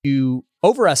You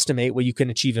overestimate what you can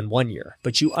achieve in 1 year,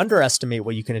 but you underestimate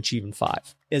what you can achieve in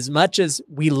 5. As much as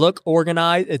we look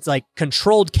organized, it's like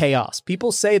controlled chaos.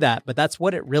 People say that, but that's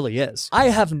what it really is. I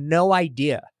have no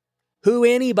idea who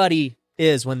anybody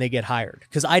is when they get hired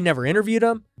because I never interviewed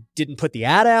them, didn't put the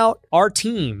ad out. Our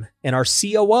team and our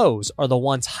COOs are the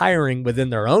ones hiring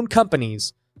within their own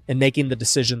companies and making the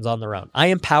decisions on their own. I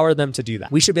empower them to do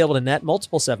that. We should be able to net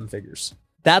multiple 7 figures.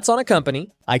 That's on a company.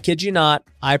 I kid you not,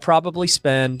 I probably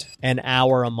spend an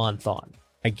hour a month on.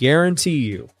 I guarantee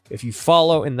you, if you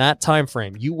follow in that time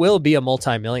frame, you will be a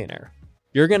multimillionaire.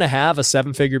 You're going to have a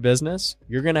 7-figure business.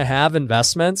 You're going to have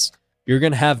investments. You're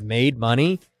going to have made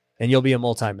money, and you'll be a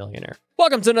multimillionaire.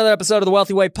 Welcome to another episode of the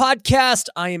Wealthy Way podcast.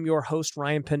 I am your host,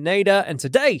 Ryan Pineda, and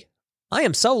today I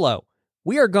am solo.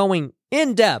 We are going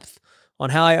in depth on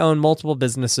how I own multiple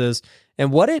businesses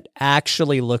and what it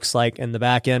actually looks like in the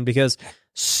back end, because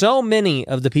so many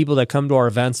of the people that come to our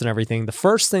events and everything, the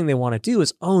first thing they want to do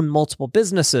is own multiple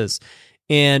businesses.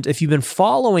 And if you've been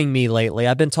following me lately,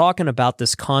 I've been talking about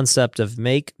this concept of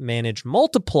make, manage,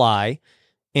 multiply.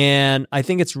 And I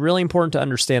think it's really important to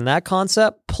understand that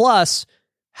concept, plus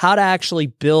how to actually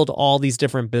build all these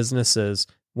different businesses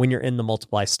when you're in the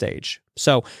multiply stage.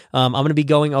 So I'm going to be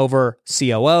going over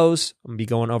COOs, I'm going to be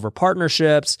going over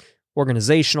partnerships,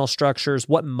 organizational structures,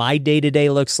 what my day-to-day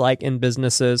looks like in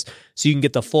businesses, so you can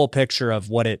get the full picture of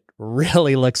what it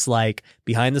really looks like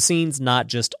behind the scenes, not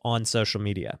just on social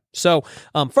media. So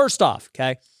first off,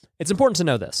 okay, it's important to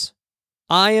know this.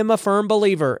 I am a firm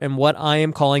believer in what I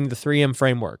am calling the 3M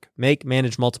framework: make,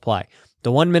 manage, multiply.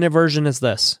 The 1-minute version is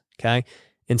this, okay?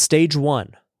 In stage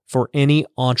 1, for any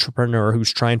entrepreneur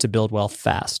who's trying to build wealth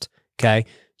fast, okay,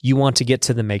 you want to get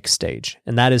to the make stage.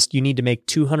 And that is, you need to make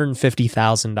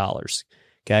 $250,000,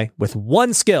 okay, with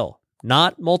one skill,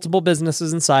 not multiple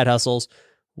businesses and side hustles,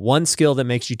 one skill that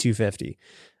makes you $250,000.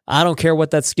 I don't care what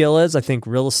that skill is. I think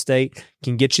real estate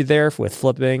can get you there with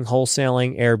flipping,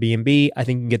 wholesaling, Airbnb. I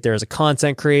think you can get there as a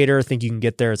content creator. I think you can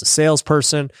get there as a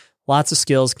salesperson. Lots of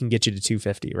skills can get you to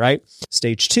 $250,000, right?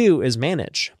 Stage 2 is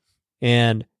manage.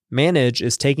 And manage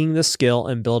is taking the skill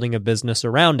and building a business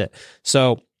around it.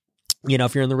 So,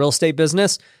 if you're in the real estate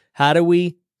business, how do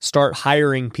we start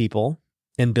hiring people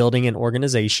and building an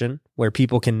organization where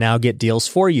people can now get deals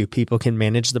for you? People can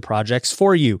manage the projects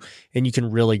for you, and you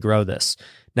can really grow this.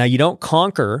 Now, you don't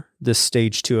conquer this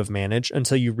stage 2 of manage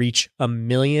until you reach $1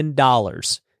 million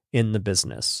in the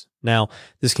business. Now,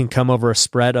 this can come over a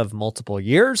spread of multiple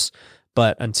years,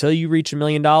 but until you reach $1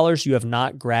 million, you have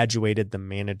not graduated the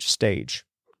manage stage.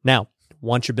 Now,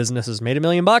 once your business has made $1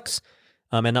 million,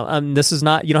 and this is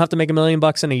not, you don't have to make $1 million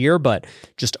in a year, but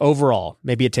just overall,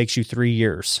 maybe it takes you 3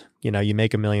 years. You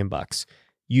make $1 million.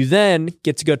 You then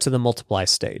get to go to the multiply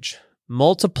stage.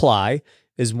 Multiply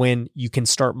is when you can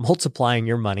start multiplying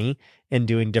your money and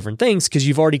doing different things because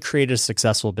you've already created a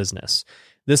successful business.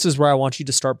 This is where I want you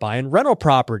to start buying rental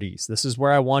properties. This is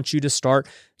where I want you to start,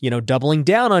 doubling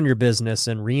down on your business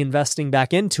and reinvesting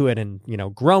back into it and,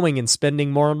 growing and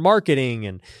spending more on marketing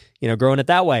and, growing it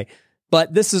that way.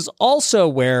 But this is also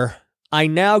where I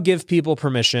now give people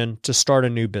permission to start a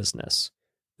new business.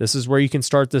 This is where you can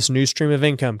start this new stream of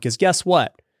income because guess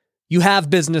what? You have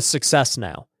business success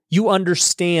now. You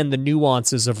understand the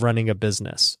nuances of running a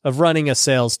business, of running a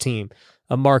sales team,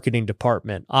 a marketing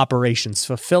department, operations,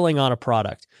 fulfilling on a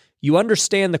product. You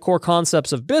understand the core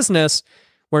concepts of business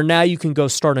where now you can go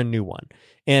start a new one.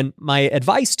 And my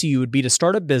advice to you would be to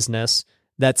start a business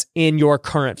that's in your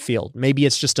current field. Maybe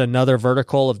it's just another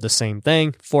vertical of the same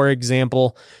thing. For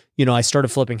example, I started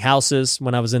flipping houses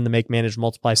when I was in the make, manage,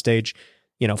 multiply stage.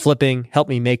 Flipping helped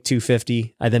me make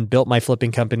 $250,000. I then built my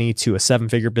flipping company to a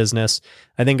 7-figure business.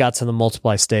 I then got to the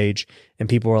multiply stage and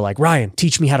people were like, Ryan,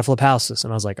 teach me how to flip houses.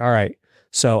 And I was like, all right.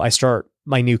 So I start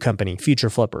my new company, Future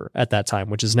Flipper at that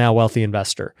time, which is now Wealthy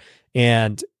Investor.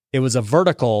 And it was a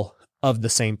vertical of the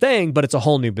same thing, but it's a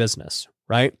whole new business,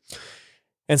 right?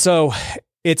 And so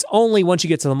it's only once you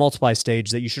get to the multiply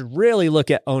stage that you should really look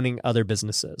at owning other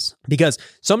businesses because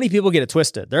so many people get it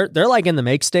twisted. They're like in the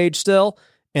make stage still,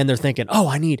 and they're thinking, oh,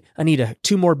 I need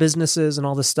 2 more businesses and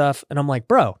all this stuff. And I'm like,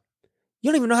 bro, you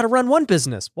don't even know how to run one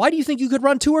business. Why do you think you could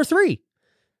run 2 or 3?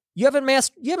 You haven't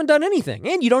done anything,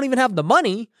 and you don't even have the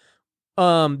money,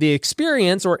 the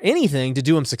experience, or anything to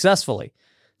do them successfully.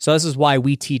 So this is why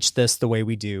we teach this the way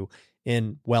we do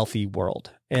in Wealthy World.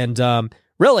 And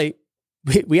really,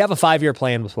 we have a 5-year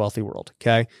plan with Wealthy World,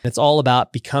 okay? It's all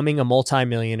about becoming a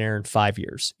multimillionaire in 5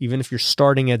 years, even if you're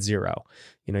starting at 0.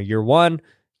 Year 1,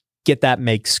 get that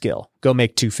make skill. Go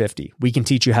make $250,000. We can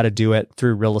teach you how to do it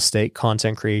through real estate,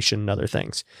 content creation, and other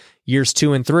things. Years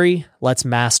 2 and 3, let's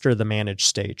master the manage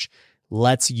stage.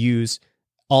 Let's use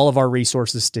all of our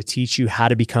resources to teach you how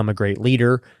to become a great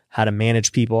leader, how to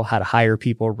manage people, how to hire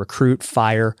people, recruit,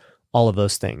 fire, all of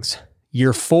those things.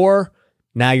 Year 4,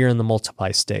 now you're in the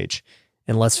multiply stage.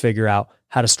 And let's figure out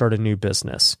how to start a new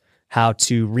business, how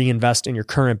to reinvest in your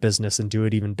current business and do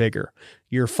it even bigger.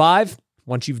 Year 5,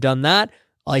 once you've done that,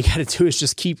 all you got to do is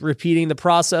just keep repeating the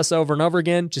process over and over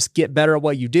again. Just get better at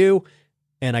what you do.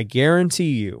 And I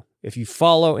guarantee you, if you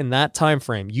follow in that time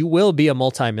frame, you will be a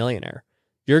multimillionaire.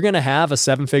 You're going to have a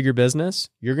 7-figure business.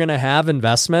 You're going to have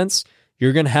investments.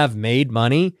 You're going to have made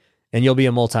money, and you'll be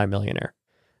a multimillionaire.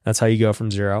 That's how you go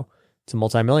from 0 to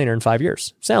multimillionaire in 5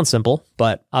 years. Sounds simple,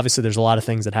 but obviously there's a lot of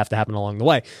things that have to happen along the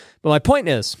way. But my point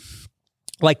is,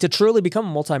 like, to truly become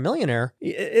a multimillionaire,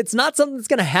 it's not something that's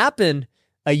going to happen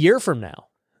a year from now.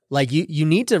 Like, you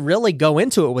need to really go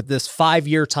into it with this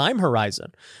 5-year time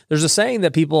horizon. There's a saying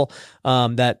that people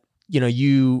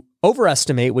you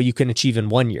overestimate what you can achieve in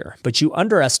 1 year, but you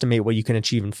underestimate what you can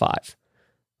achieve in 5,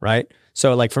 right?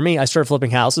 So like for me, I started flipping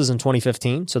houses in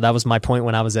 2015. So that was my point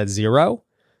when I was at 0,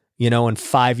 and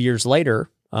 5 years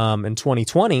later, in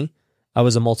 2020, I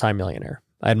was a multimillionaire.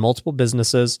 I had multiple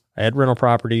businesses. I had rental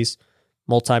properties,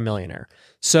 multimillionaire.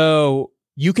 So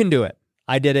you can do it.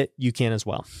 I did it. You can as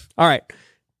well. All right.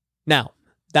 Now,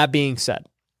 that being said,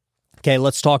 okay,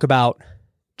 let's talk about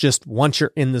just once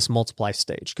you're in this multiply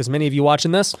stage, because many of you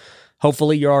watching this,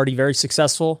 hopefully you're already very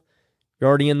successful. You're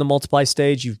already in the multiply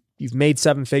stage. You've made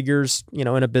 7 figures, in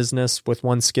a business with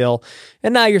one skill.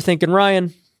 And now you're thinking,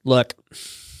 Ryan, look,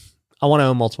 I want to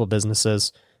own multiple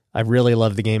businesses. I really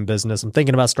love the game business. I'm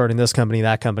thinking about starting this company,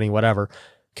 that company, whatever.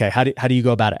 Okay, how do you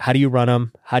go about it? How do you run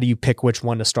them? How do you pick which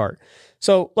one to start?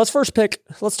 So let's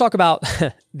talk about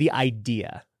the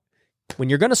idea. When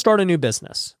you're going to start a new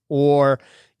business, or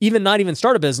even not even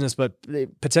start a business, but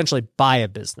potentially buy a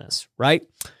business, right?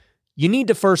 You need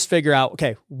to first figure out,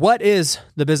 okay, what is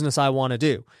the business I want to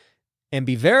do? And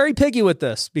be very picky with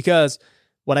this, because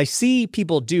what I see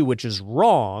people do, which is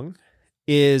wrong,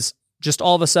 is just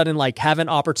all of a sudden like have an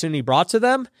opportunity brought to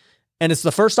them, and it's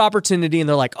the first opportunity and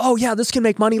they're like, oh yeah, this can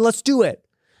make money, let's do it.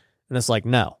 And it's like,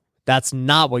 no, that's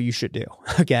not what you should do,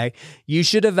 okay? You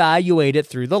should evaluate it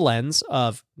through the lens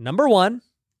of, number 1,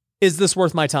 is this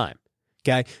worth my time?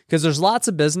 Okay? Because there's lots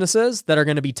of businesses that are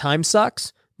going to be time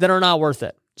sucks that are not worth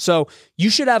it. So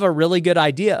you should have a really good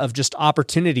idea of just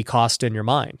opportunity cost in your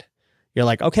mind. You're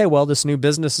like, okay, well, this new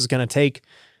business is going to take,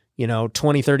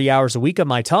 20, 30 hours a week of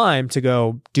my time to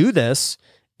go do this,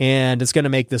 and it's going to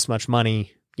make this much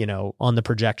money, on the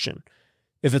projection.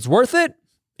 If it's worth it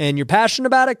and you're passionate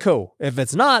about it, cool. If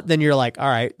it's not, then you're like, all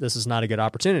right, this is not a good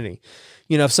opportunity.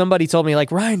 If somebody told me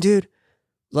like, Ryan, dude,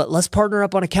 let's partner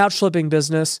up on a couch flipping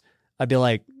business, I'd be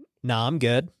like, nah, I'm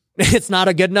good. It's not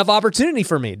a good enough opportunity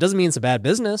for me. It doesn't mean it's a bad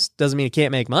business. Doesn't mean it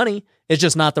can't make money. It's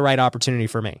just not the right opportunity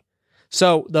for me.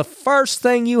 So the first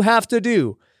thing you have to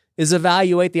do is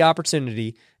evaluate the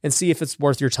opportunity and see if it's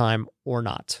worth your time or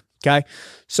not. Okay.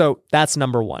 So that's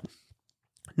number 1.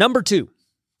 Number 2,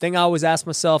 thing I always ask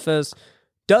myself is,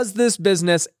 does this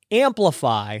business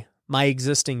amplify my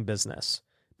existing business?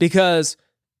 Because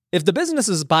if the business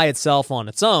is by itself on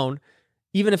its own,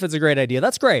 even if it's a great idea,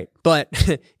 that's great. But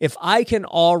if I can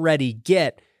already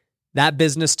get that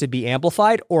business to be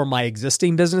amplified, or my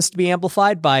existing business to be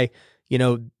amplified by,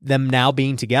 them now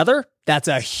being together, that's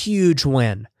a huge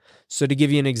win. So to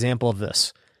give you an example of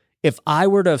this, if I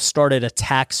were to have started a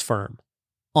tax firm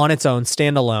on its own,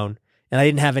 standalone, and I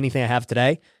didn't have anything I have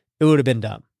today, it would have been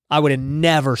dumb. I would have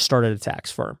never started a tax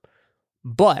firm.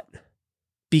 But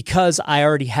because I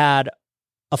already had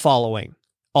a following,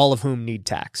 all of whom need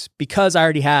tax, because I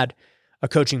already had a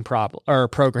coaching program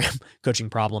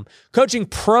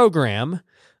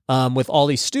with all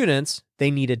these students,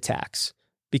 they needed tax.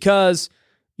 Because,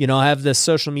 I have this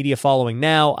social media following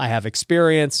now, I have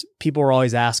experience, people were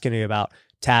always asking me about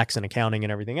tax and accounting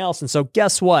and everything else. And so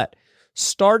guess what?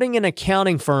 Starting an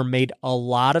accounting firm made a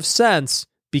lot of sense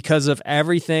because of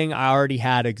everything I already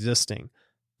had existing.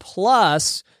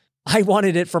 Plus, I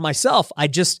wanted it for myself. I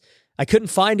couldn't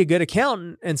find a good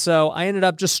accountant. And so I ended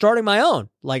up just starting my own.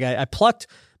 Like I plucked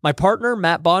my partner,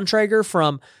 Matt Bontrager,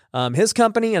 from his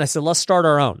company, and I said, let's start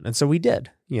our own. And so we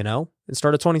did, It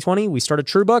started 2020. We started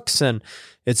TrueBooks, and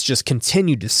it's just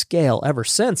continued to scale ever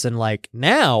since. And like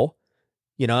now,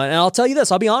 and I'll tell you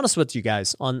this, I'll be honest with you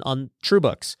guys on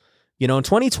TrueBooks. In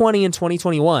 2020 and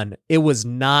 2021, it was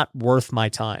not worth my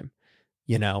time,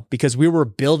 because we were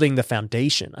building the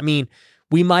foundation. I mean,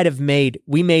 we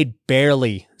made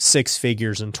barely 6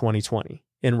 figures in 2020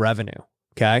 in revenue.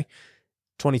 Okay.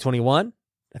 2021,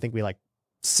 I think we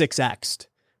 6x'd,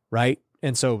 right?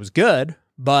 And so it was good,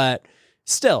 but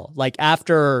still,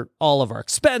 after all of our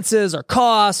expenses, our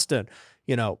cost, and,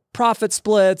 profit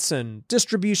splits and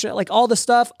distribution, like all the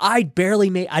stuff, I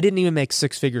didn't even make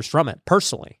six figures from it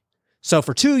personally. So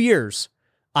for 2 years,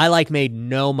 I made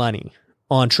no money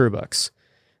on TrueBooks.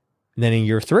 And then in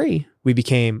year 3, we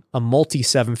became a multi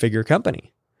 7-figure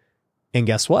company. And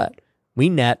guess what? We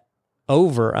net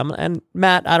over, and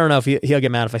Matt, I don't know if he'll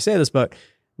get mad if I say this, but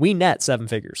we net 7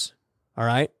 figures. All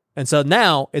right. And so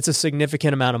now it's a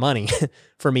significant amount of money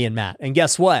for me and Matt. And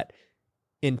guess what?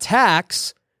 In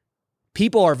tax,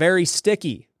 people are very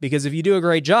sticky because if you do a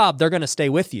great job, they're going to stay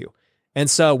with you. And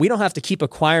so we don't have to keep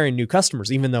acquiring new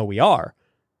customers, even though we are.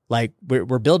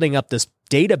 We're building up this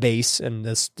database and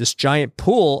this giant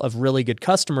pool of really good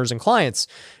customers and clients.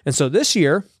 And so this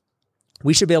year,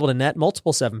 we should be able to net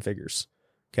multiple 7 figures.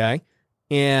 Okay.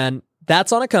 And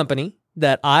that's on a company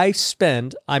that I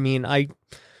spend, I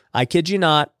kid you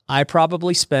not, I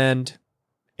probably spend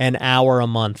an hour a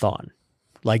month on.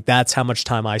 That's how much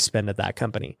time I spend at that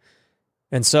company.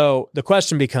 And so the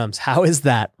question becomes, how is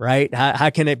that, right? How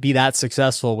can it be that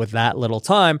successful with that little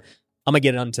time? I'm going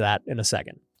to get into that in a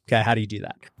second. Okay, how do you do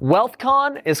that?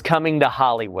 WealthCon is coming to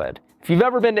Hollywood. If you've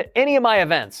ever been to any of my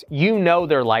events, you know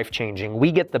they're life-changing.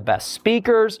 We get the best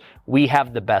speakers, we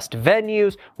have the best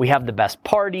venues, we have the best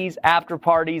parties, after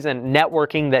parties, and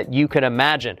networking that you could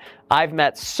imagine. I've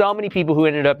met so many people who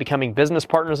ended up becoming business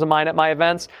partners of mine at my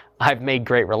events. I've made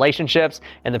great relationships,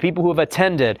 and the people who have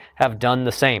attended have done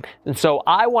the same. And so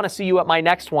I want to see you at my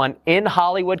next one in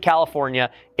Hollywood,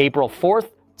 California, April 4th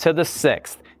to the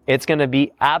 6th. It's going to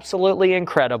be absolutely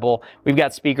incredible. We've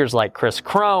got speakers like Chris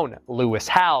Crone, Lewis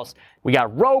House. We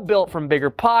got Robuilt from Bigger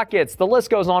Pockets. The list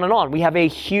goes on and on. We have a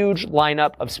huge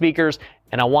lineup of speakers,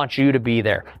 and I want you to be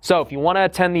there. So if you want to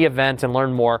attend the event and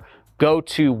learn more, go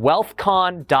to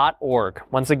wealthcon.org.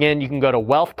 Once again, you can go to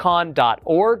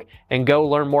wealthcon.org and go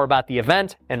learn more about the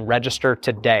event and register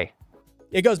today.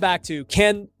 It goes back to,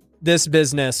 can this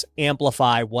business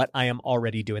amplify what I am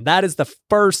already doing? That is the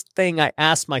first thing I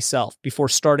asked myself before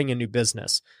starting a new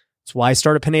business. That's why I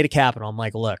started Pineda Capital. I'm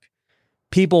like, look,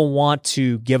 people want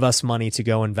to give us money to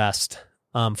go invest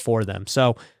for them.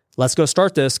 So let's go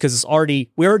start this because we're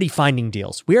already finding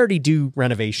deals. We already do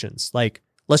renovations.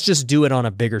 Let's just do it on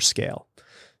a bigger scale.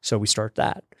 So we start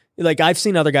that. I've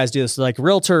seen other guys do this,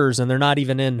 realtors, and they're not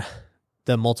even in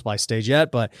the multiply stage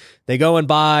yet, but they go and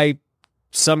buy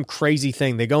some crazy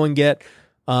thing. They go and get,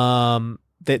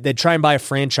 they try and buy a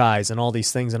franchise and all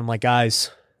these things. And I'm like, guys,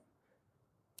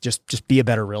 just be a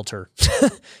better realtor.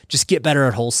 Just get better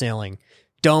at wholesaling.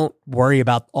 Don't worry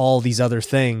about all these other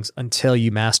things until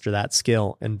you master that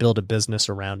skill and build a business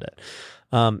around it.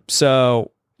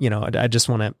 I just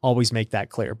want to always make that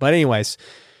clear. But anyways,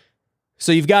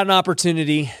 so you've got an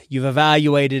opportunity, you've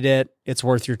evaluated it, it's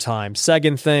worth your time.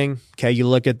 Second thing, okay, you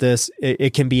look at this,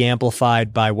 it can be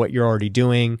amplified by what you're already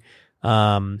doing.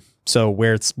 So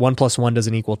where it's 1 + 1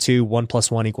 doesn't equal 2, 1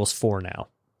 + 1 equals 4 now,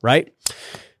 right?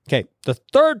 Okay, the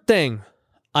third thing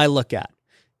I look at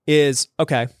is,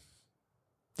 okay,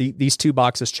 these 2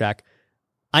 boxes check.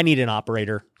 I need an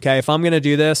operator. Okay, if I'm going to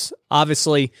do this,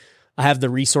 obviously I have the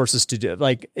resources to do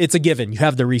it. It's a given. You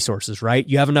have the resources, right?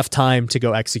 You have enough time to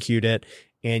go execute it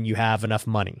and you have enough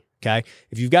money. Okay.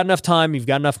 If you've got enough time, you've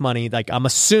got enough money. I'm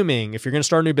assuming if you're going to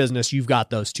start a new business, you've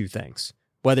got those 2 things,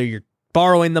 whether you're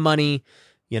borrowing the money,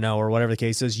 or whatever the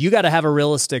case is, you got to have a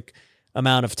realistic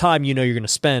amount of time, you're going to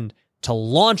spend to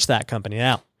launch that company.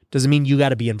 Now, doesn't mean you got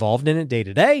to be involved in it day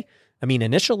to day.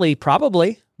 Initially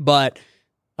probably, but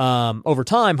over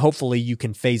time, hopefully you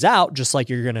can phase out just like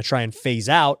you're going to try and phase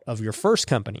out of your first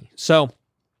company. So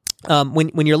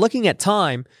when you're looking at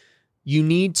time, you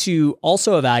need to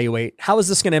also evaluate, how is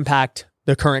this going to impact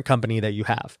the current company that you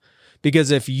have?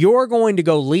 Because if you're going to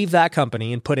go leave that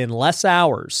company and put in less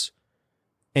hours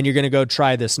and you're going to go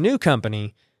try this new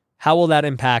company, how will that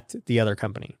impact the other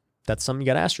company? That's something you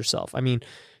got to ask yourself.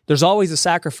 There's always a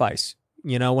sacrifice.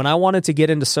 When I wanted to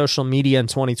get into social media in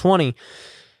 2020,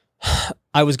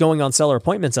 I was going on seller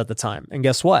appointments at the time. And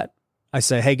guess what? I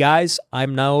say, hey guys,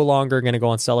 I'm no longer going to go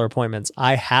on seller appointments.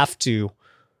 I have to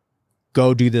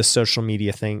go do this social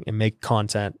media thing and make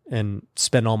content and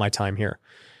spend all my time here.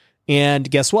 And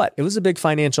guess what? It was a big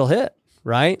financial hit,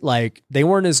 right? They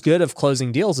weren't as good of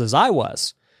closing deals as I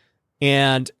was.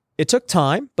 And it took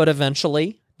time, but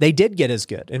eventually they did get as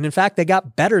good. And in fact, they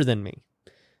got better than me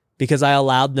because I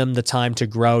allowed them the time to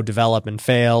grow, develop, and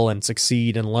fail and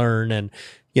succeed and learn. And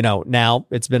now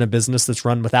it's been a business that's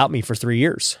run without me for 3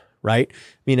 years, right?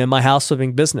 In my house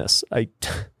flipping business,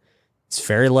 it's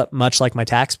very much like my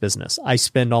tax business. I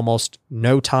spend almost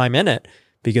no time in it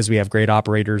because we have great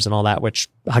operators and all that, which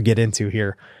I'll get into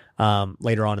here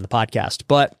later on in the podcast.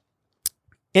 But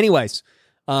anyways,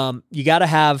 you got to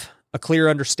have a clear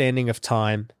understanding of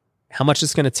time, how much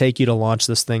it's going to take you to launch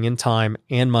this thing in time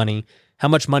and money, how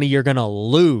much money you're going to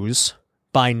lose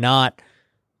by not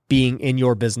being in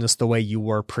your business the way you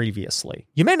were previously.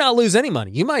 You may not lose any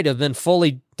money. You might have been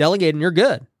fully delegated and you're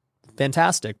good.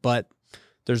 Fantastic. But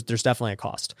there's definitely a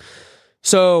cost.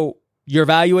 So you're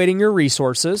evaluating your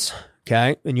resources.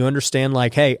 Okay. And you understand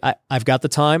like, hey, I've got the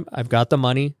time. I've got the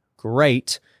money.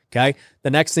 Great. Okay.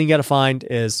 The next thing you got to find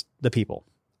is the people.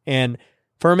 And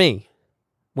for me,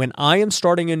 when I am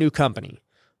starting a new company,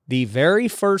 the very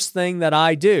first thing that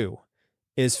I do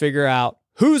is figure out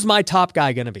who's my top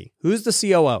guy going to be? Who's the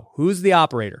COO? Who's the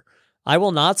operator? I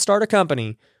will not start a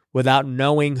company without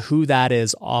knowing who that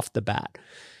is off the bat.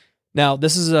 Now,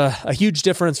 this is a huge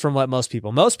difference from what most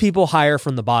people hire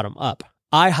from the bottom up.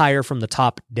 I hire from the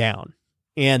top down.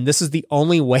 And this is the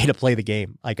only way to play the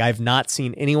game. Like I've not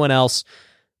seen anyone else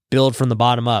build from the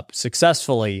bottom up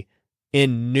successfully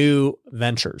in new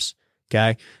ventures.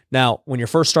 Okay. Now, when you're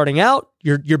first starting out,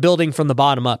 you're building from the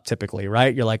bottom up typically,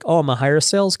 right? You're like, oh, I'm gonna hire a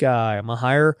sales guy. I'm gonna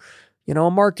hire,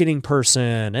 a marketing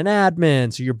person, an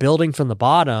admin. So you're building from the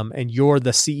bottom and you're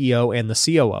the CEO and the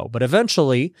COO. But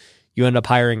eventually you end up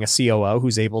hiring a COO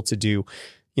who's able to do,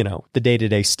 the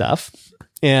day-to-day stuff.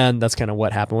 And that's kind of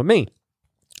what happened with me,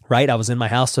 right? I was in my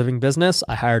house flipping business.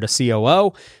 I hired a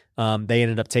COO. They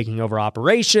ended up taking over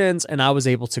operations and I was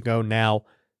able to go now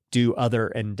do other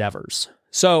endeavors.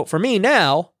 So for me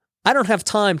now, I don't have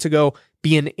time to go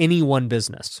be in any one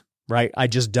business, right? I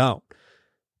just don't.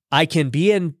 I can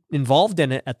be involved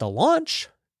in it at the launch.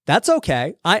 That's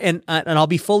okay. And I'll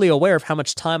be fully aware of how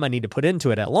much time I need to put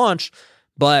into it at launch.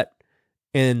 But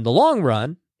in the long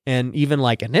run, and even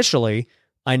like initially,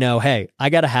 I know, hey, I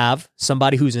got to have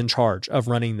somebody who's in charge of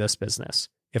running this business.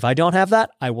 If I don't have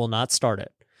that, I will not start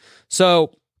it.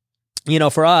 So,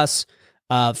 for us,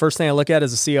 first thing I look at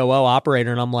is a COO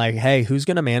operator, and I'm like, hey, who's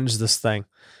going to manage this thing?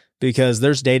 Because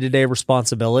there's day-to-day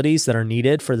responsibilities that are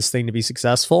needed for this thing to be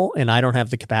successful, and I don't have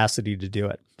the capacity to do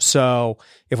it. So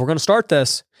if we're going to start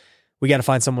this, we got to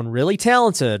find someone really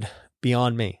talented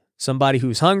beyond me, somebody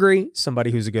who's hungry,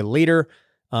 somebody who's a good leader.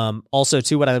 Also,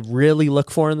 too, what I really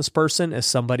look for in this person is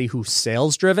somebody who's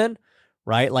sales-driven,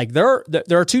 right? Like there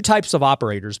are two types of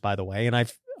operators, by the way, and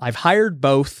I've hired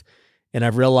both. And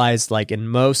I've realized like in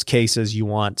most cases, you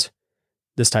want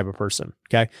this type of person.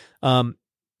 Okay.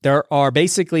 There are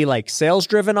basically like sales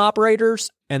driven operators.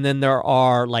 And then there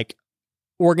are like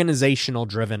organizational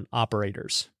driven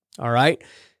operators. All right.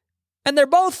 And they're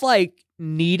both like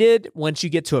needed once you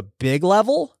get to a big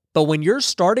level. But when you're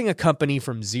starting a company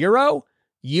from zero,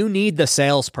 you need the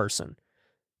salesperson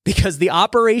because the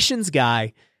operations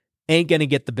guy ain't going to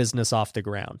get the business off the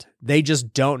ground. They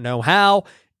just don't know how.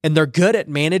 And they're good at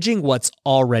managing what's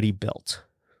already built,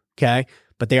 okay?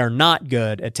 But they are not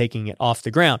good at taking it off the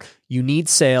ground. You need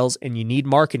sales and you need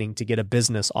marketing to get a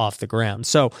business off the ground.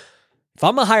 So if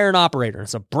I'm going to hire an operator,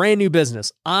 it's a brand new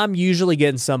business, I'm usually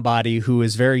getting somebody who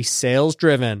is very sales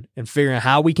driven and figuring out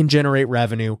how we can generate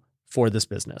revenue for this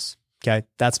business, okay?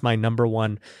 That's my number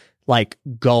one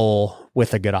goal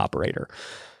with a good operator.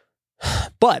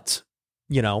 But,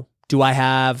 do I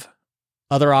have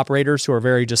other operators who are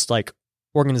very just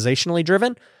organizationally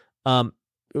driven?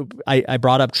 I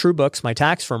brought up TrueBooks, my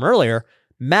tax firm earlier.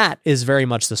 Matt is very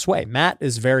much this way. Matt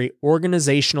is very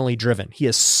organizationally driven. He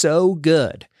is so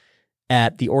good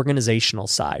at the organizational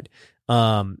side.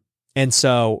 And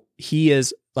so he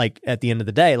is at the end of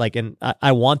the day, and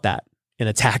I want that in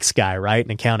a tax guy, right?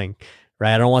 In accounting,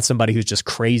 right? I don't want somebody who's just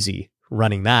crazy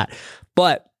running that.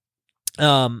 But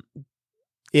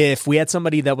if we had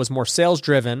somebody that was more sales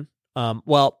driven,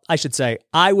 I should say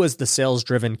I was the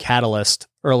sales-driven catalyst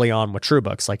early on with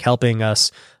TrueBooks, helping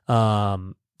us,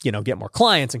 get more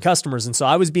clients and customers. And so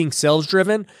I was being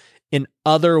sales-driven in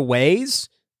other ways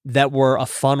that were a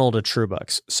funnel to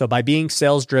TrueBooks. So by being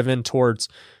sales-driven towards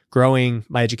growing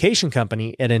my education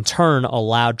company, it in turn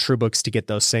allowed TrueBooks to get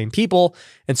those same people.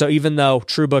 And so even though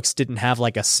TrueBooks didn't have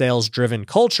a sales-driven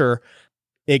culture,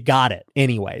 it got it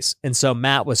anyways. And so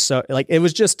Matt was it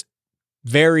was just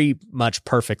very much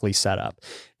perfectly set up.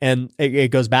 And it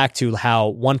goes back to how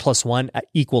 1 + 1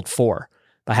 = 4.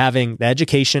 By having the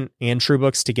education and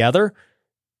TrueBooks together,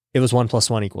 it was 1 +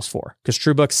 1 = 4. Because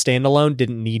TrueBooks standalone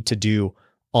didn't need to do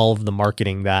all of the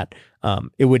marketing that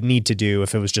it would need to do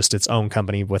if it was just its own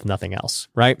company with nothing else,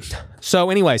 right? So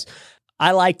anyways,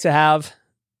 I like to have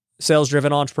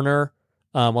sales-driven operator,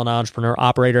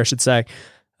 I should say,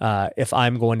 if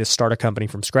I'm going to start a company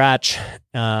from scratch.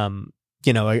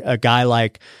 A guy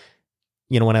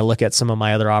when I look at some of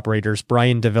my other operators,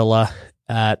 Brian Davila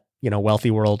at,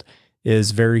 Wealthy World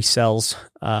is very sales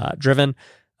driven.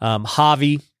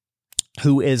 Javi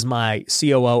who is my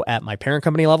COO at my parent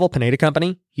company level, Pineda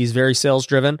Company. He's very sales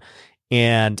driven.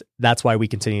 And that's why we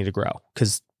continue to grow,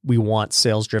 because we want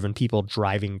sales driven people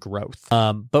driving growth.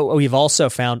 But we've also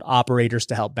found operators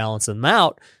to help balance them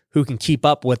out who can keep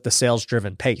up with the sales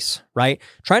driven pace, right?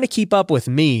 Trying to keep up with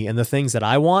me and the things that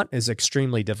I want is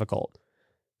extremely difficult.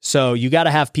 So you got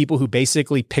to have people who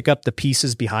basically pick up the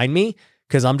pieces behind me,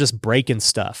 because I'm just breaking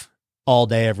stuff all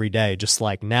day, every day, just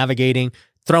like navigating,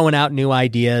 throwing out new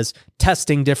ideas,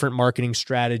 testing different marketing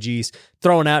strategies,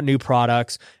 throwing out new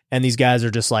products. And these guys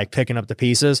are just like picking up the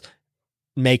pieces,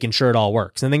 making sure it all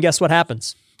works. And then guess what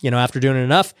happens? After doing it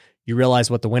enough, you realize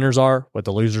what the winners are, what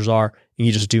the losers are, and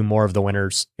you just do more of the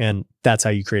winners. And that's how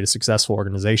you create a successful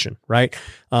organization, right?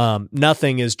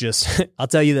 Nothing is just, I'll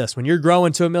tell you this, when you're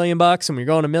growing to $1 million and when you're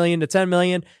going $1 million to 10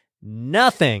 million,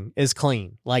 nothing is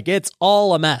clean. Like, it's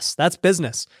all a mess. That's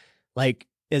business. Like,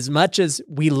 as much as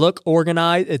we look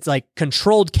organized, it's like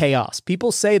controlled chaos.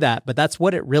 People say that, but that's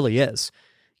what it really is.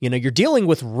 You're dealing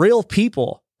with real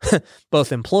people,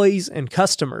 both employees and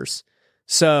customers.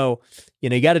 So,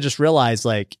 you got to just realize,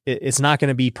 like, it's not going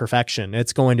to be perfection.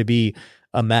 It's going to be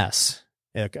a mess,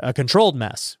 a controlled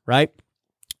mess, right?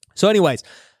 So anyways,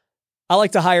 I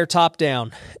like to hire top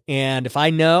down. And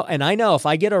I know if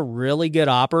I get a really good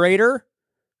operator,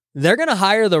 they're going to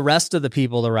hire the rest of the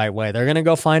people the right way. They're going to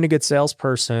go find a good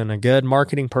salesperson, a good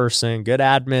marketing person, good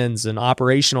admins and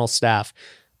operational staff.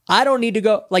 I don't need to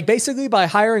go, like, basically by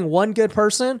hiring one good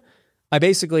person, I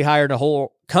basically hired a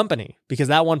whole company, because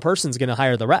that one person's going to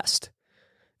hire the rest.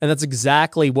 And that's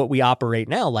exactly what we operate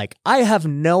now. Like, I have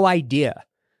no idea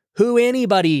who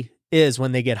anybody is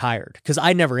when they get hired, because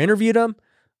I never interviewed them.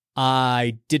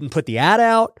 I didn't put the ad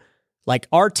out. Like,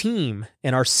 our team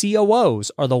and our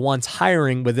COOs are the ones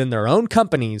hiring within their own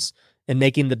companies and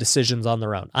making the decisions on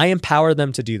their own. I empower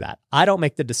them to do that. I don't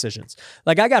make the decisions.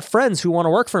 Like, I got friends who want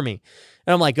to work for me,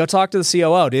 and I'm like, go talk to the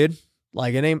COO, dude.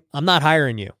 Like, I'm not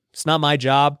hiring you. It's not my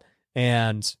job.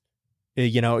 And,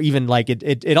 even like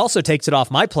it also takes it off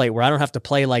my plate, where I don't have to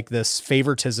play like this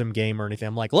favoritism game or anything.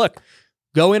 I'm like, look,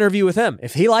 go interview with him.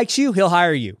 If he likes you, he'll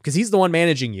hire you, because he's the one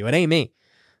managing you. It ain't me.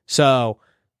 So,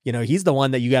 he's the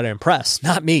one that you got to impress,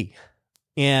 not me.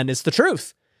 And it's the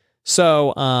truth.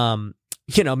 So,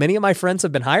 many of my friends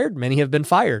have been hired. Many have been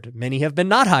fired. Many have been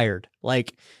not hired.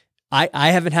 Like,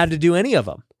 I haven't had to do any of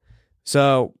them.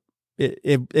 So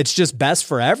it's just best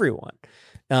for everyone,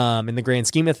 in the grand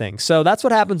scheme of things. So that's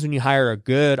what happens when you hire a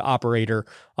good operator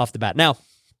off the bat. Now,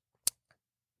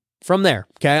 from there,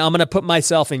 okay, I'm going to put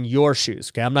myself in your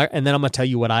shoes. Okay. And then I'm going to tell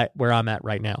you where I'm at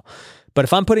right now. But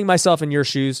if I'm putting myself in your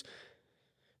shoes,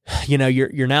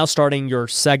 you're now starting your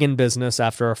second business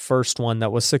after a first one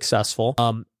that was successful.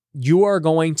 You are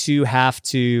going to have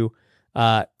to,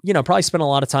 probably spend a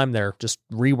lot of time there just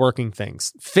reworking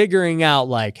things, figuring out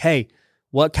like, hey,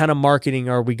 what kind of marketing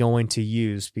are we going to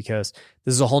use? Because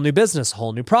this is a whole new business, a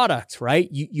whole new product, right?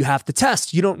 You have to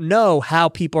test. You don't know how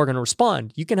people are going to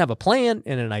respond. You can have a plan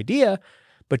and an idea,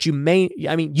 but you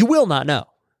will not know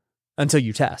until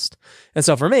you test. And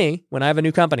so for me, when I have a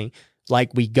new company,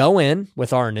 like, we go in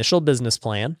with our initial business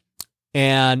plan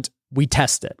and we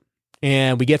test it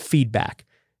and we get feedback.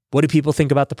 What do people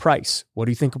think about the price? What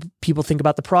do you think people think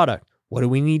about the product? What do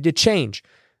we need to change?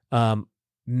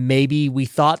 Maybe we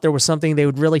thought there was something they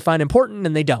would really find important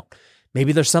and they don't.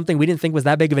 Maybe there's something we didn't think was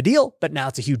that big of a deal, but now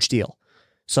it's a huge deal.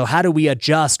 So how do we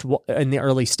adjust in the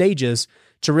early stages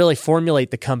to really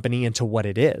formulate the company into what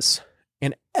it is?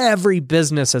 And every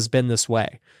business has been this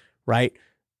way, right?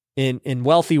 In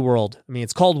Wealthy World,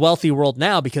 it's called Wealthy World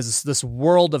now because it's this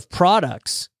world of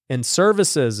products and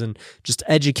services and just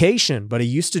education, but it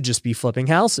used to just be flipping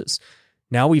houses.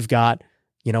 Now we've got,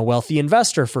 Wealthy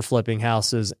Investor for flipping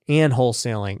houses and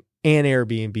wholesaling and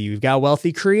Airbnb. We've got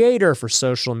Wealthy Creator for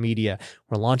social media.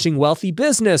 We're launching Wealthy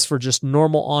Business for just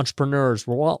normal entrepreneurs.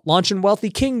 We're launching Wealthy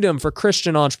Kingdom for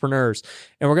Christian entrepreneurs.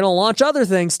 And we're going to launch other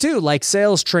things too, like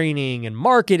sales training and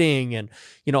marketing and,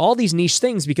 all these niche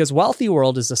things, because Wealthy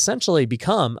World has essentially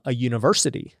become a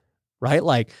university, right?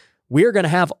 Like, we're going to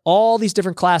have all these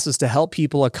different classes to help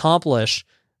people accomplish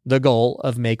the goal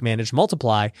of make, manage,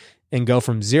 multiply and go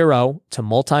from zero to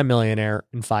multimillionaire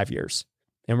in 5 years.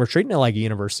 And we're treating it like a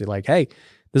university, like, hey,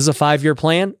 this is a 5-year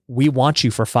plan. We want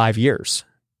you for 5 years,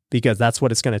 because that's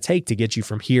what it's going to take to get you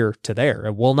from here to there.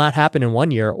 It will not happen in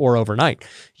 1 year or overnight.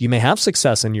 You may have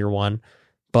success in year one,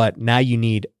 but now you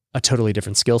need a totally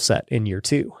different skill set in year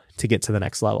two to get to the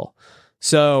next level.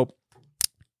 So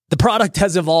the product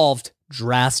has evolved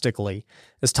drastically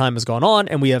as time has gone on,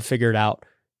 and we have figured out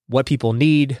what people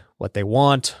need, what they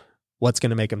want, what's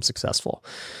going to make them successful.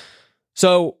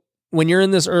 So when you're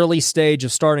in this early stage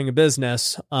of starting a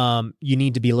business, you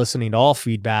need to be listening to all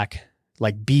feedback,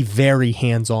 like be very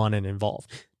hands-on and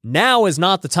involved. Now is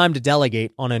not the time to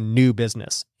delegate on a new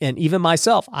business. And even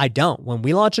myself, I don't. When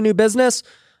we launch a new business,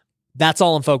 that's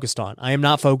all I'm focused on. I am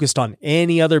not focused on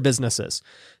any other businesses.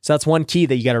 So that's one key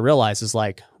that you got to realize is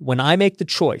like when I make the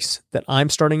choice that I'm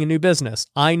starting a new business,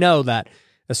 I know that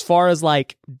as far as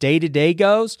like day-to-day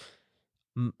goes,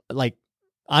 like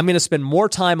I'm going to spend more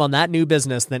time on that new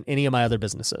business than any of my other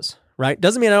businesses, right?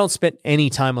 Doesn't mean I don't spend any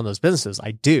time on those businesses.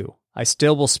 I do. I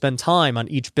still will spend time on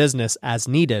each business as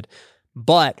needed,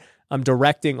 but I'm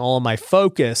directing all of my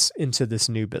focus into this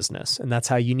new business. And that's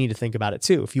how you need to think about it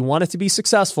too. If you want it to be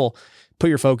successful, put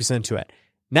your focus into it.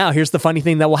 Now, here's the funny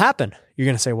thing that will happen. You're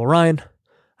going to say, well, Ryan,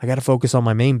 I got to focus on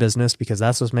my main business because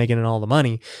that's what's making it all the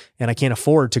money. And I can't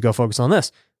afford to go focus on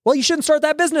this. Well, you shouldn't start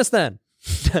that business then.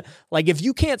 Like if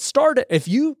you can't start it, if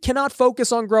you cannot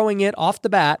focus on growing it off the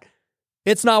bat,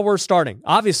 it's not worth starting,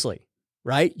 obviously,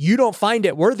 right? You don't find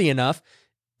it worthy enough.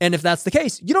 And if that's the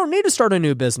case, you don't need to start a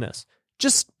new business.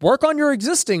 Just work on your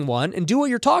existing one and do what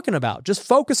you're talking about. Just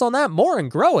focus on that more and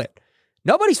grow it.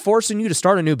 Nobody's forcing you to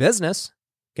start a new business,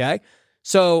 okay?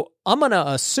 So I'm going to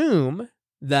assume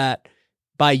that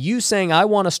by you saying, I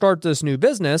want to start this new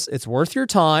business, it's worth your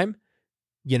time.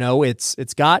 You know, it's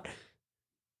got,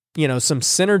 you know, some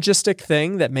synergistic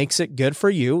thing that makes it good for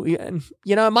you. And,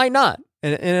 you know, it might not.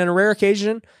 And in a rare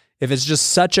occasion, if it's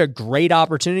just such a great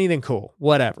opportunity, then cool,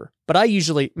 whatever. But I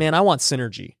usually, I want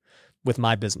synergy with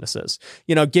my businesses.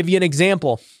 You know, give you an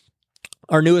example.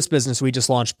 Our newest business, we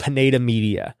just launched Pineda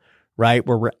Media, right?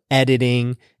 Where we're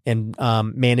editing and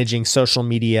managing social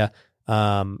media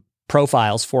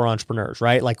profiles for entrepreneurs,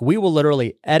 right? Like we will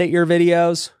literally edit your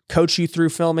videos, coach you through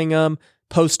filming them,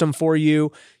 post them for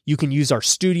you. You can use our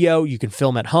studio. You can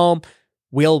film at home.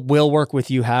 We'll work with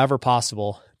you however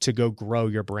possible to go grow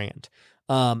your brand.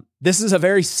 This is a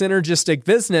very synergistic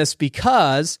business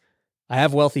because I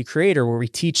have Wealthy Creator where we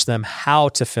teach them how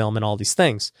to film and all these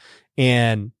things.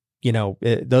 And, you know,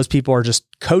 those people are just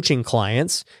coaching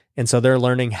clients. And so they're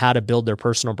learning how to build their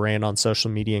personal brand on social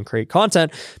media and create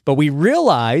content. But we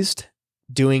realized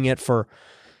doing it for,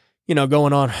 you know,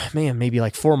 going on, maybe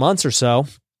like 4 months or so,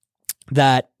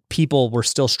 that people were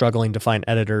still struggling to find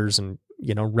editors and,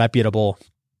 you know, reputable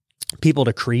people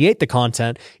to create the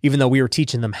content, even though we were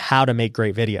teaching them how to make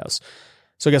great videos.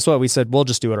 So guess what? We said, we'll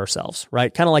just do it ourselves,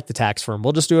 right? Kind of like the tax firm.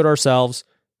 We'll just do it ourselves,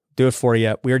 do it for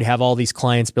you. We already have all these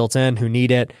clients built in who need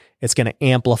it. It's going to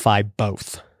amplify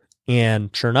both.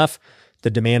 And sure enough, the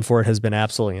demand for it has been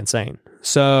absolutely insane.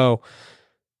 So,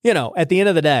 you know, at the end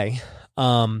of the day,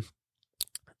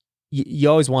 you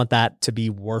always want that to be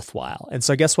worthwhile. And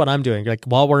so guess what I'm doing? Like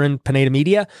while we're in Pineda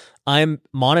Media, I'm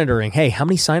monitoring, hey, how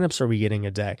many signups are we getting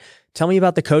a day? Tell me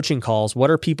about the coaching calls. What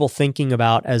are people thinking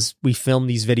about as we film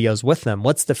these videos with them?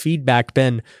 What's the feedback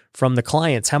been from the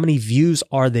clients? How many views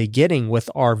are they getting with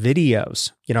our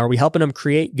videos? You know, are we helping them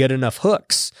create good enough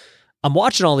hooks? I'm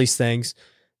watching all these things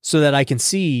so that I can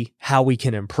see how we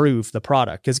can improve the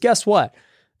product. Because guess what?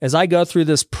 As I go through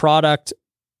this product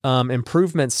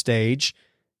improvement stage,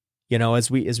 you know,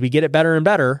 as we get it better and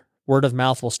better, word of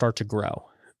mouth will start to grow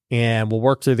and we'll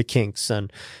work through the kinks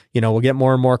and, you know, we'll get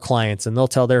more and more clients and they'll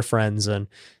tell their friends and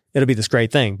it'll be this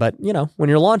great thing. But, you know, when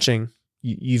you're launching,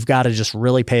 you've got to just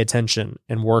really pay attention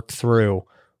and work through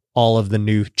all of the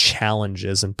new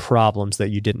challenges and problems that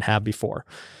you didn't have before.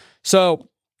 So,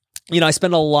 you know, I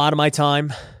spend a lot of my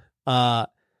time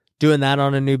doing that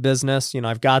on a new business. You know,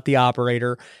 I've got the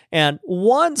operator, and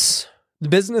once the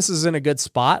business is in a good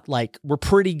spot, like we're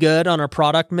pretty good on our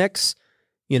product mix,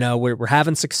 you know, we're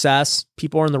having success,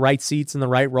 people are in the right seats and the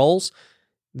right roles,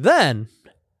 then,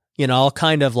 you know, I'll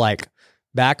kind of like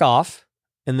back off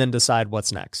and then decide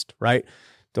what's next, right?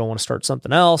 Do I want to start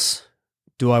something else?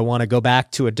 Do I want to go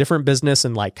back to a different business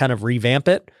and like kind of revamp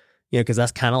it? You know, because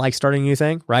that's kind of like starting a new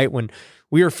thing, right? When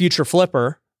we were Future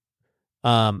Flipper,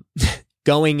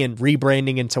 going and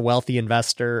rebranding into Wealthy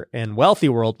Investor and Wealthy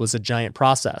World was a giant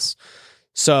process.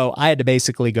 So I had to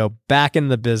basically go back in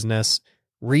the business,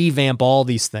 revamp all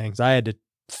these things. I had to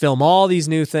film all these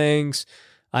new things.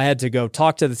 I had to go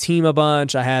talk to the team a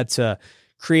bunch. I had to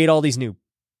create all these new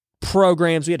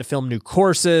programs. We had to film new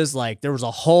courses. Like there was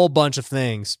a whole bunch of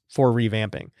things for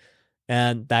revamping.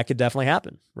 And that could definitely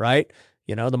happen, right?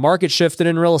 You know, the market shifted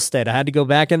in real estate. I had to go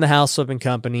back in the house flipping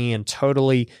company and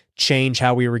totally change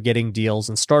how we were getting deals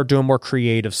and start doing more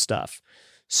creative stuff.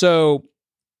 So,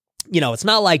 you know, it's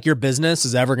not like your business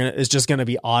is just going to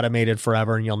be automated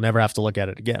forever and you'll never have to look at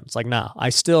it again. It's like, nah,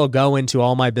 I still go into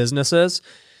all my businesses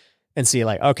and see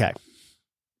like, okay,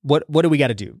 what do we got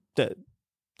to do?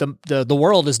 the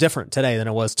world is different today than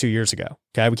it was 2 years ago.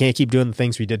 Okay. We can't keep doing the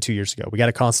things we did 2 years ago. We got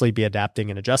to constantly be adapting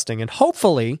and adjusting. And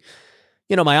hopefully,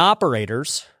 my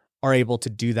operators are able to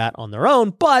do that on their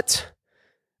own. But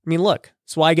I mean, look,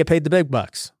 that's why I get paid the big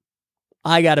bucks.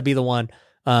 I got to be the one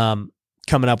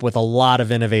coming up with a lot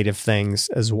of innovative things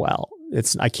as well.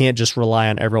 I can't just rely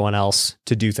on everyone else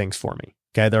to do things for me.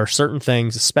 Okay. There are certain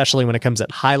things, especially when it comes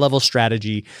at high level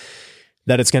strategy,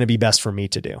 that it's going to be best for me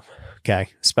to do. Okay.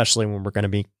 Especially when we're going to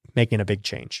be making a big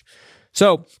change.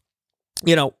 So,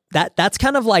 that's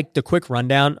kind of like the quick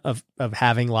rundown of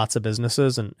having lots of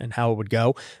businesses and how it would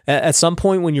go. At some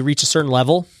point when you reach a certain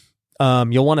level,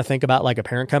 you'll want to think about like a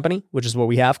parent company, which is what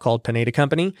we have called Pineda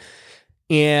Company.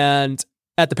 And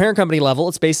at the parent company level,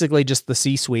 it's basically just the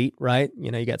C-suite, right?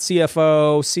 You got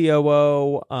CFO,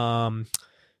 COO,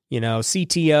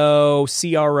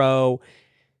 CTO, CRO,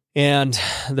 and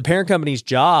the parent company's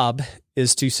job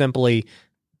is to simply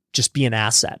just be an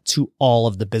asset to all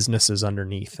of the businesses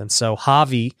underneath. And so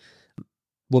Javi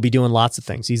will be doing lots of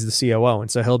things. He's the COO. And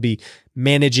so he'll be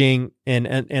managing and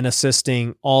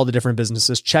assisting all the different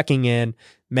businesses, checking in,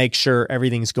 make sure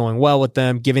everything's going well with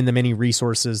them, giving them any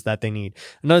resources that they need.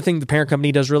 Another thing the parent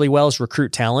company does really well is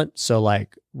recruit talent. So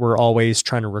like we're always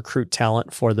trying to recruit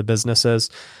talent for the businesses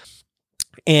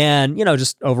and,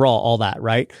 just overall all that,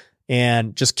 right?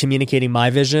 And just communicating my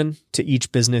vision to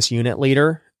each business unit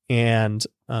leader and,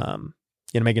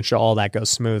 making sure all that goes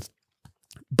smooth.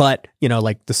 But,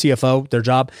 like the CFO, their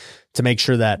job to make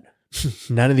sure that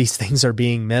none of these things are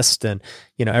being missed and,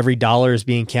 every dollar is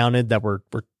being counted, that we're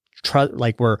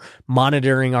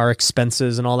monitoring our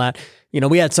expenses and all that.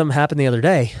 We had something happen the other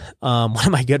day. One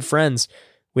of my good friends,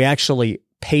 we actually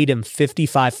paid him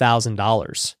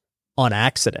 $55,000 on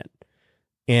accident.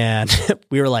 And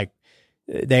we were like,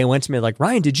 they went to me like,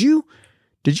 Ryan, did you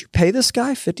pay this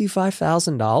guy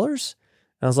 $55,000?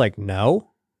 I was like,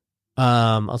 no.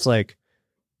 I was like,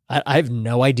 I have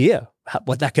no idea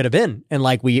what that could have been. And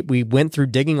like, we went through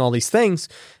digging all these things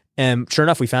and sure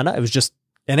enough, we found out it was just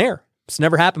an error. It's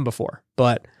never happened before,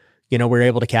 but we were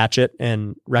able to catch it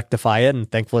and rectify it. And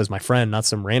thankfully it was my friend, not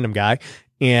some random guy.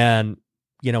 And,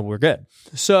 we're good.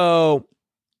 So,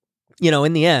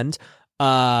 in the end,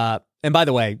 and by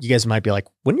the way, you guys might be like,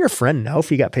 wouldn't your friend know if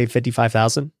he got paid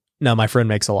 $55,000? No, my friend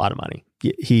makes a lot of money.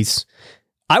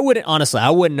 I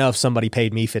wouldn't know if somebody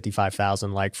paid me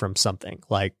 $55,000, like from something.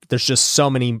 Like there's just so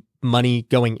many money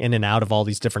going in and out of all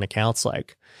these different accounts.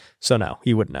 Like, so no,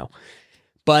 he wouldn't know.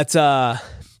 But,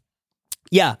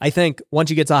 yeah, I think once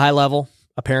you get to a high level,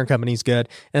 a parent company is good.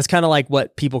 And it's kind of like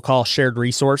what people call shared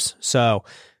resource. So,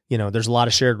 there's a lot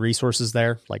of shared resources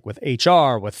there, like with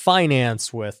HR, with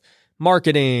finance, with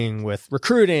marketing, with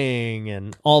recruiting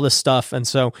and all this stuff. And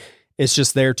so it's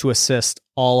just there to assist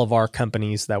all of our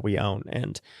companies that we own.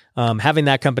 And having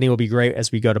that company will be great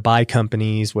as we go to buy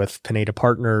companies with Pineda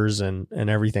Partners and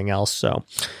everything else. So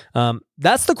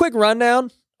that's the quick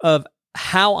rundown of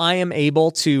how I am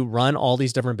able to run all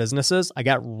these different businesses. I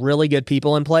got really good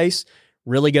people in place,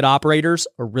 really good operators,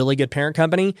 a really good parent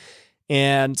company.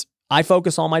 And I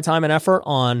focus all my time and effort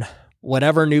on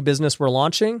whatever new business we're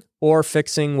launching or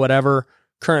fixing whatever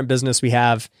current business we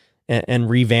have and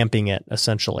revamping it,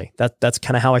 essentially. That's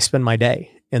kind of how I spend my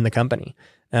day in the company.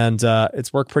 And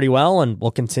it's worked pretty well and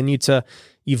will continue to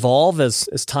evolve as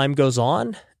time goes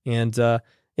on. And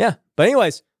yeah, but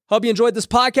anyways, hope you enjoyed this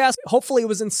podcast. Hopefully it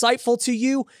was insightful to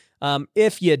you.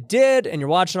 If you did and you're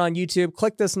watching on YouTube,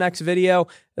 click this next video.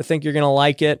 I think you're going to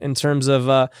like it in terms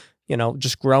of,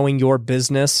 just growing your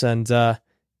business. And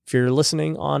if you're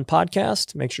listening on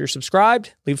podcast, make sure you're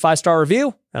subscribed, leave a 5-star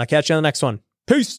review, and I'll catch you on the next one. Peace.